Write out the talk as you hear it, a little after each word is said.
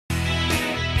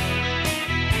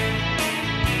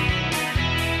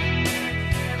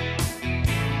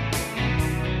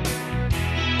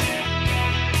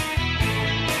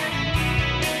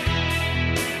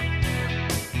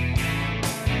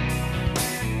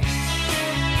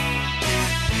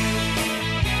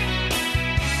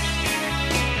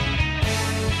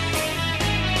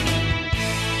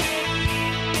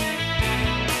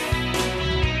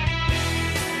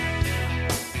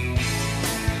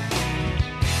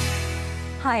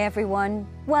Hi everyone,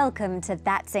 welcome to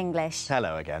That's English.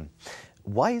 Hello again.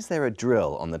 Why is there a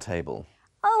drill on the table?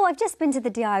 Oh, I've just been to the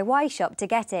DIY shop to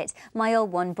get it. My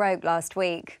old one broke last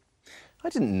week. I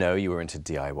didn't know you were into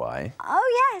DIY.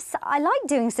 Oh yes, I like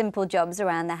doing simple jobs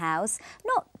around the house.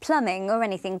 Not plumbing or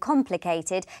anything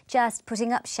complicated, just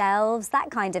putting up shelves,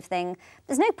 that kind of thing.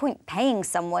 There's no point paying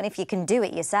someone if you can do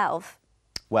it yourself.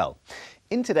 Well,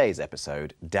 in today's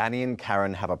episode, Danny and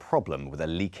Karen have a problem with a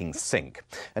leaking sink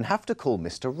and have to call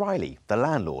Mr. Riley, the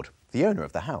landlord, the owner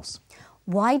of the house.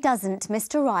 Why doesn't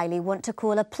Mr. Riley want to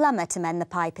call a plumber to mend the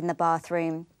pipe in the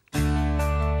bathroom?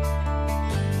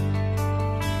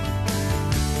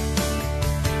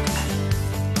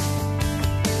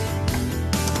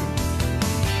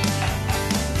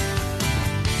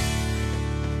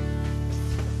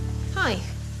 Hi.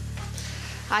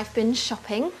 I've been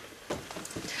shopping.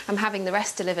 I'm having the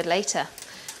rest delivered later.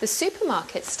 The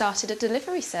supermarket started a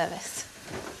delivery service.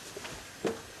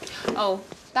 Oh,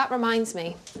 that reminds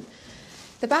me.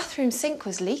 The bathroom sink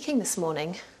was leaking this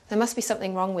morning. There must be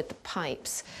something wrong with the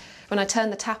pipes. When I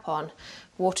turned the tap on,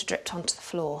 water dripped onto the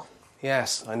floor.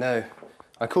 Yes, I know.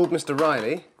 I called Mr.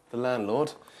 Riley, the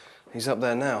landlord. He's up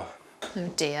there now.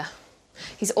 Oh dear.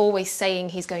 He's always saying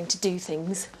he's going to do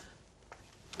things.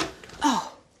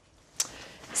 Oh,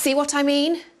 see what I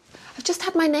mean? I've just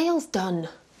had my nails done.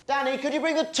 Danny, could you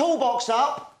bring the toolbox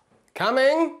up?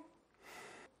 Coming!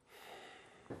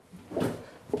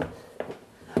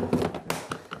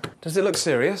 Does it look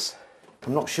serious?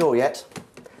 I'm not sure yet.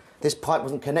 This pipe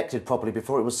wasn't connected properly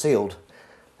before it was sealed.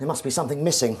 There must be something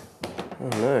missing. Oh,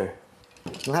 no.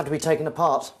 It'll have to be taken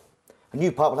apart. A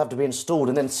new pipe will have to be installed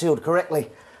and then sealed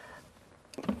correctly.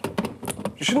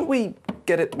 Shouldn't we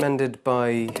get it mended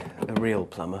by a real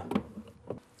plumber?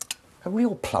 A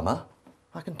real plumber?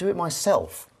 I can do it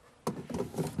myself.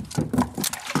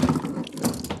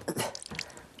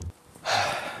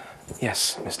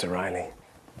 Yes, Mr. Riley.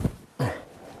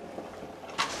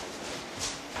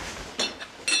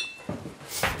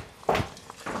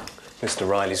 Mr.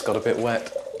 Riley's got a bit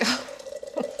wet.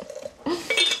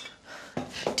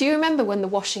 Do you remember when the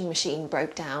washing machine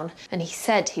broke down and he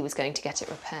said he was going to get it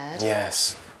repaired?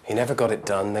 Yes. He never got it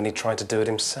done, then he tried to do it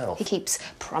himself. He keeps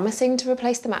promising to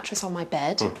replace the mattress on my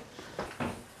bed.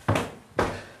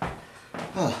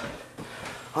 Oh,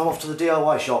 I'm off to the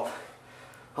DIY shop.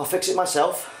 I'll fix it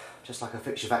myself, just like I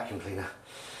fix your vacuum cleaner.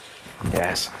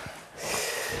 Yes.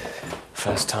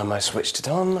 First time I switched it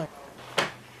on,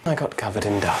 I got covered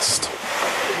in dust.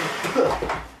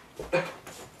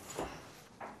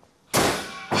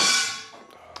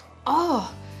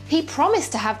 Oh, he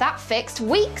promised to have that fixed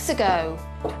weeks ago.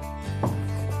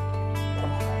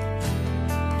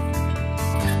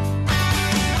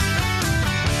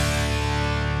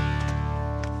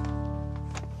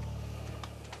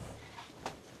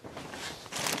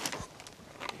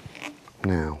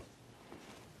 Now,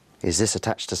 is this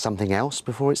attached to something else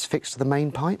before it's fixed to the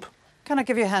main pipe? Can I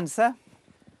give you a hand, sir?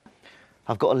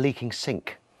 I've got a leaking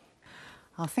sink.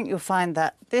 I think you'll find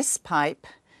that this pipe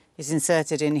is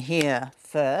inserted in here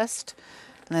first,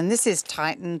 and then this is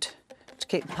tightened to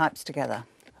keep the pipes together.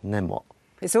 And then what?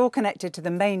 It's all connected to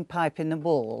the main pipe in the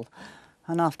wall,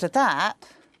 and after that,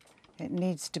 it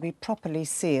needs to be properly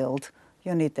sealed.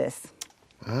 You'll need this.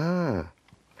 Ah.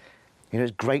 You know,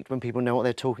 it's great when people know what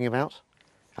they're talking about.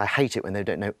 I hate it when they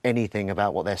don't know anything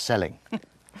about what they're selling.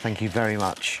 Thank you very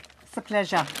much. It's a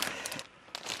pleasure.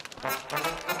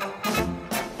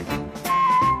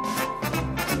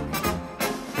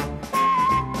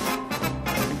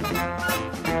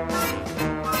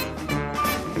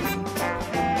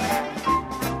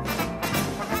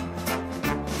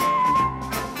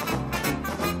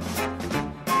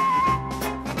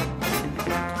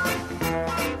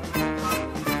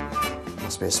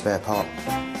 Must be a spare part.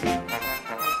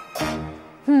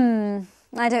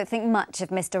 I don't think much of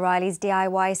Mr. Riley's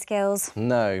DIY skills.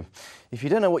 No. If you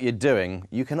don't know what you're doing,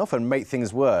 you can often make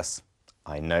things worse.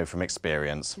 I know from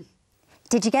experience.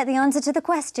 Did you get the answer to the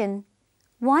question?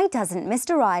 Why doesn't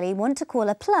Mr. Riley want to call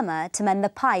a plumber to mend the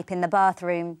pipe in the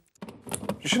bathroom?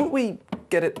 Shouldn't we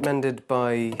get it mended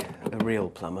by a real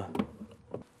plumber?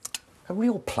 A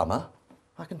real plumber?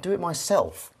 I can do it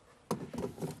myself.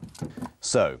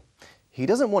 So, he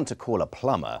doesn't want to call a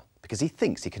plumber because he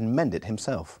thinks he can mend it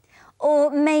himself.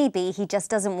 Or maybe he just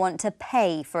doesn't want to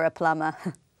pay for a plumber.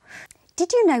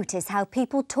 Did you notice how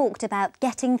people talked about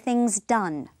getting things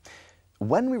done?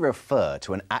 When we refer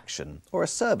to an action or a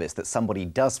service that somebody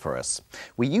does for us,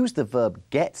 we use the verb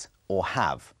get or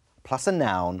have, plus a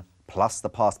noun, plus the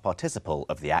past participle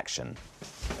of the action.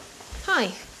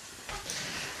 Hi.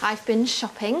 I've been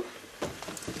shopping.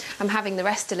 I'm having the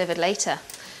rest delivered later.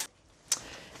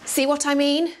 See what I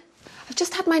mean? I've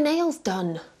just had my nails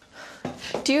done.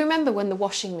 Do you remember when the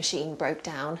washing machine broke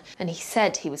down and he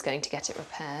said he was going to get it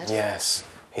repaired? Yes.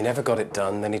 He never got it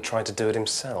done, then he tried to do it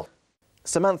himself.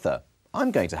 Samantha,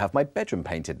 I'm going to have my bedroom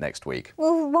painted next week.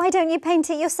 Well, why don't you paint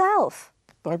it yourself?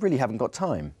 But I really haven't got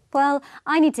time. Well,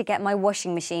 I need to get my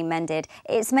washing machine mended.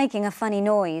 It's making a funny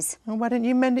noise. Well, why don't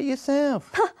you mend it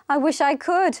yourself? I wish I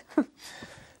could.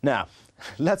 Now,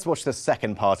 let's watch the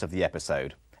second part of the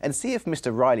episode and see if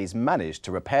Mr. Riley's managed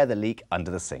to repair the leak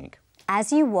under the sink.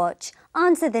 As you watch,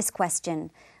 answer this question.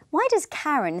 Why does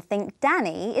Karen think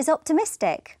Danny is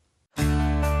optimistic?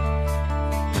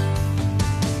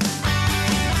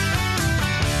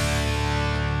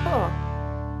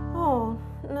 Oh,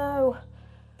 no.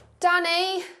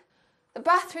 Danny, the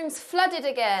bathroom's flooded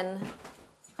again.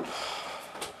 All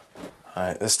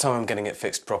right, this time I'm getting it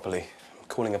fixed properly. I'm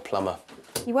calling a plumber.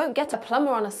 You won't get a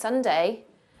plumber on a Sunday.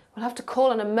 We'll have to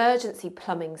call an emergency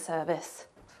plumbing service.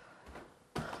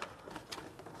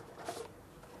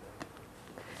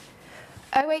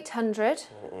 Oh 0800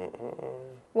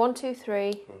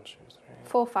 123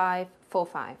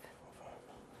 4545.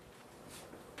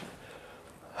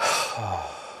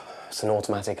 It's an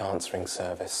automatic answering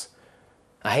service.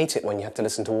 I hate it when you have to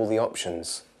listen to all the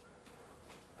options.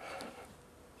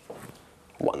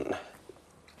 1.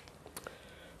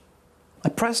 I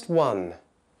pressed 1.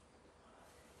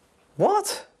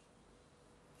 What?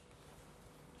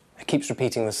 It keeps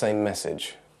repeating the same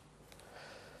message.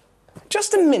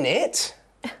 Just a minute!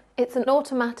 It's an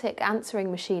automatic answering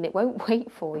machine. It won't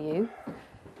wait for you.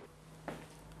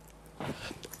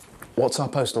 What's our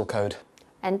postal code?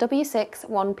 NW6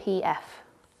 1PF.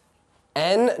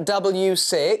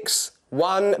 NW6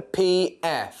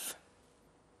 1PF.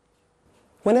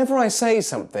 Whenever I say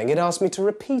something, it asks me to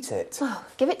repeat it. Oh,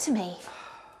 give it to me.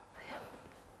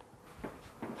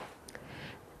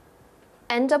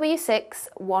 NW6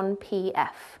 1PF.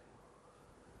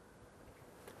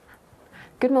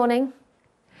 Good morning.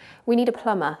 We need a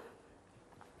plumber.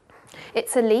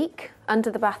 It's a leak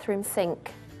under the bathroom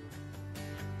sink.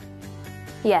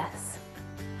 Yes.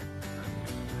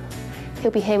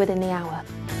 He'll be here within the hour.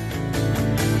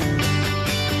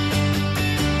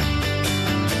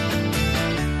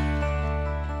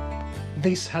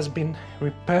 This has been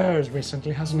repaired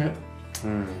recently, hasn't it?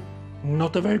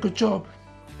 Not a very good job.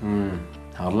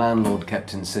 Our landlord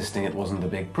kept insisting it wasn't a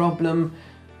big problem,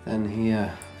 then he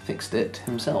fixed it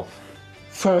himself.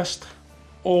 First,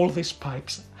 all these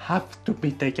pipes have to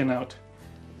be taken out.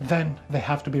 Then they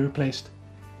have to be replaced.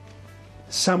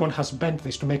 Someone has bent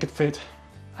this to make it fit.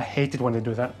 I hate it when they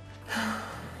do that.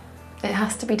 It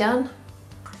has to be done.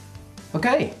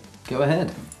 Okay, go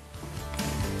ahead.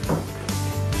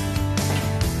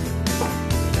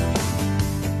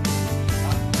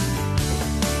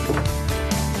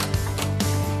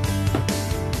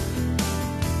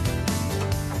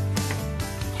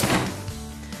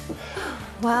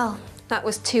 Well, that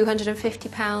was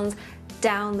 £250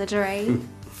 down the drain.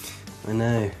 I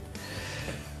know.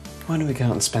 Why don't we go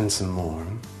out and spend some more?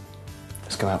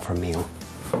 Let's go out for a meal.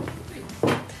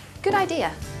 Good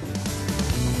idea.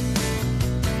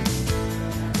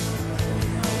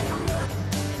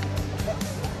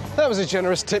 That was a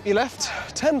generous tip you left.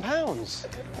 £10.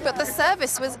 But the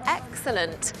service was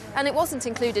excellent, and it wasn't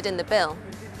included in the bill.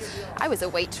 I was a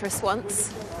waitress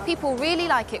once. People really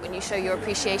like it when you show your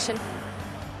appreciation.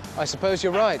 I suppose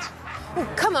you're right. Oh,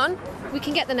 come on, we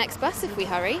can get the next bus if we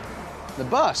hurry. The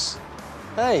bus?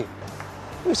 Hey,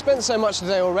 we've spent so much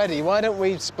today already. Why don't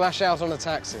we splash out on a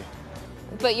taxi?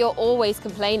 But you're always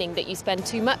complaining that you spend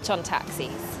too much on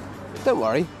taxis. Don't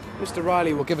worry. Mr.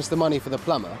 Riley will give us the money for the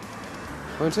plumber,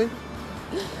 won't he?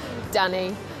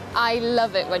 Danny, I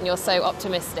love it when you're so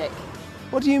optimistic.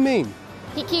 What do you mean?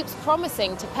 He keeps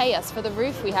promising to pay us for the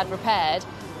roof we had repaired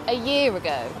a year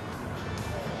ago.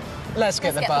 Let's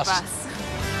get the bus.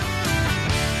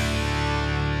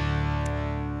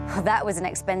 That was an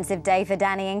expensive day for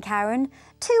Danny and Karen.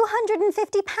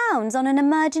 £250 on an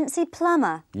emergency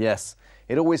plumber. Yes,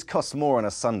 it always costs more on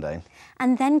a Sunday.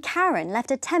 And then Karen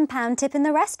left a £10 tip in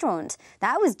the restaurant.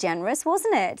 That was generous,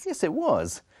 wasn't it? Yes, it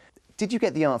was. Did you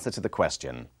get the answer to the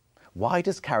question? Why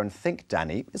does Karen think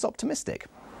Danny is optimistic?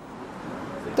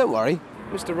 Don't worry.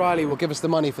 Mr. Riley will give us the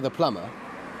money for the plumber,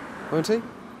 won't he?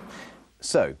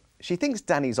 So, she thinks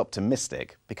Danny's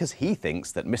optimistic because he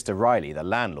thinks that Mr. Riley, the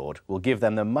landlord, will give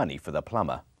them the money for the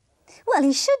plumber. Well,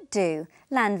 he should do.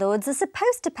 Landlords are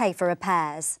supposed to pay for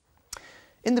repairs.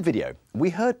 In the video,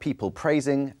 we heard people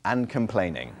praising and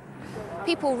complaining.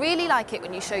 People really like it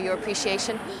when you show your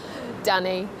appreciation.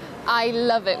 Danny, I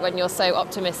love it when you're so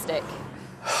optimistic.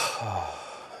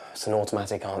 It's an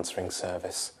automatic answering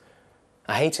service.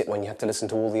 I hate it when you have to listen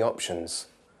to all the options.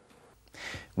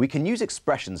 We can use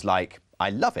expressions like, I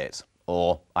love it,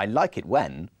 or I like it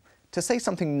when, to say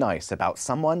something nice about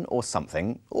someone or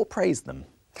something, or praise them.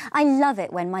 I love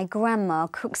it when my grandma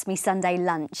cooks me Sunday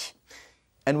lunch.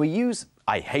 And we use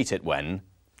I hate it when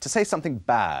to say something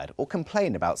bad or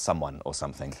complain about someone or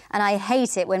something. And I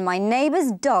hate it when my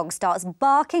neighbour's dog starts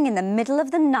barking in the middle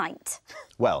of the night.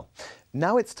 Well,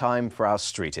 now it's time for our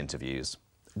street interviews.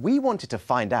 We wanted to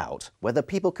find out whether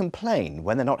people complain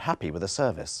when they're not happy with a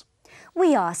service.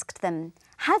 We asked them,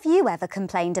 have you ever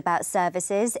complained about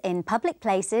services in public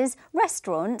places,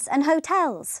 restaurants and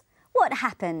hotels? What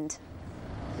happened?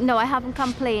 No, I haven't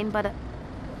complained, but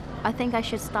I think I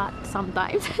should start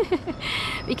sometimes.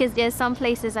 Because there's some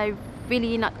places I'm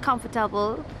really not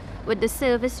comfortable with the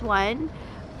service one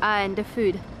and the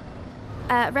food.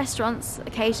 Restaurants,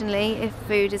 occasionally, if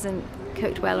food isn't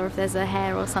cooked well or if there's a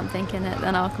hair or something in it,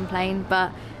 then I'll complain.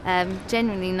 But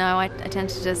generally, no, I tend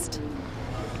to just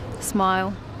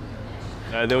smile.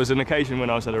 There was an occasion when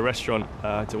I was at a restaurant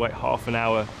to wait half an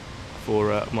hour for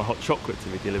my hot chocolate to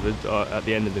be delivered at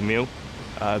the end of the meal,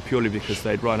 purely because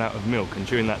they'd run out of milk. And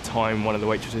during that time, one of the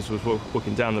waitresses was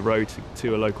walking down the road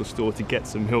to a local store to get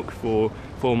some milk for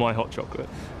my hot chocolate.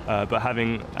 But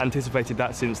having anticipated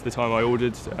that since the time I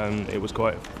ordered, it was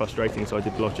quite frustrating, so I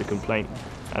did lodge a complaint,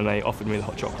 and they offered me the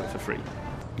hot chocolate for free.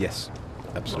 Yes,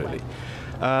 absolutely.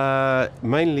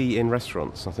 Mainly in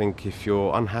restaurants. I think if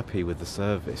you're unhappy with the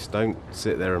service, don't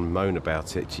sit there and moan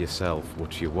about it to yourself or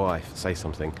to your wife. Say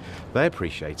something. They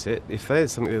appreciate it. If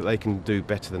there's something that they can do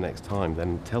better the next time,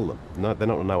 then tell them. No, they're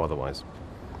not going to know otherwise.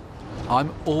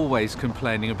 I'm always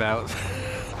complaining about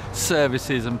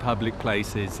services and public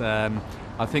places.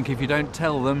 I think if you don't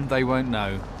tell them, they won't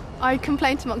know. I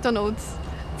complained to McDonald's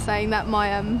saying that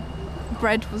my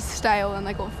bread was stale and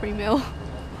I got a free meal.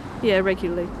 Yeah,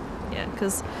 regularly. Yeah,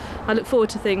 because I look forward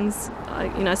to things.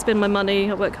 I spend my money,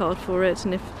 I work hard for it,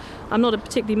 and if I'm not a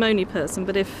particularly moany person,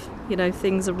 but if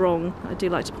things are wrong, I do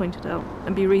like to point it out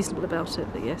and be reasonable about it.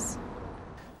 But yes.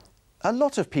 A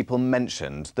lot of people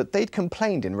mentioned that they'd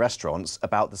complained in restaurants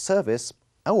about the service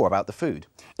or about the food.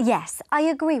 Yes, I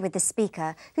agree with the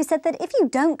speaker, who said that if you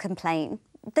don't complain,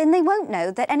 then they won't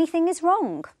know that anything is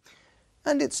wrong.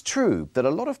 And it's true that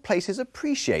a lot of places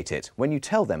appreciate it when you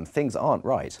tell them things aren't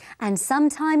right. And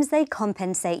sometimes they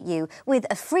compensate you with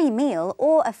a free meal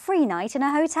or a free night in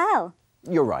a hotel.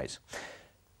 You're right.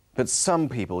 But some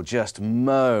people just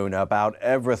moan about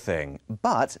everything,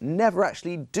 but never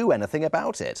actually do anything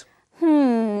about it.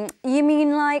 You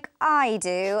mean like I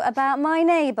do about my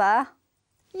neighbour?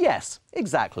 Yes,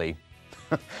 exactly.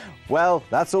 Well,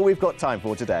 that's all we've got time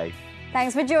for today.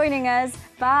 Thanks for joining us.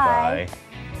 Bye. Bye.